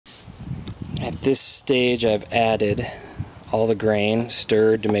At this stage, I've added all the grain,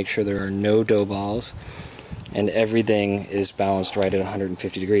 stirred to make sure there are no dough balls, and everything is balanced right at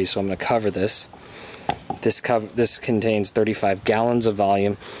 150 degrees. So I'm going to cover this. This contains 35 gallons of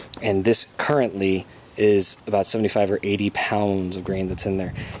volume, and this currently is about 75 or 80 pounds of grain that's in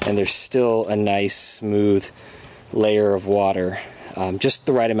there. And there's still a nice smooth layer of water, just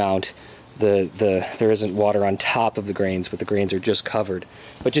the right amount. There isn't water on top of the grains, but the grains are just covered.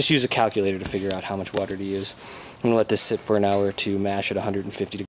 But just use a calculator to figure out how much water to use. I'm going to let this sit for an hour to mash at 150 degrees.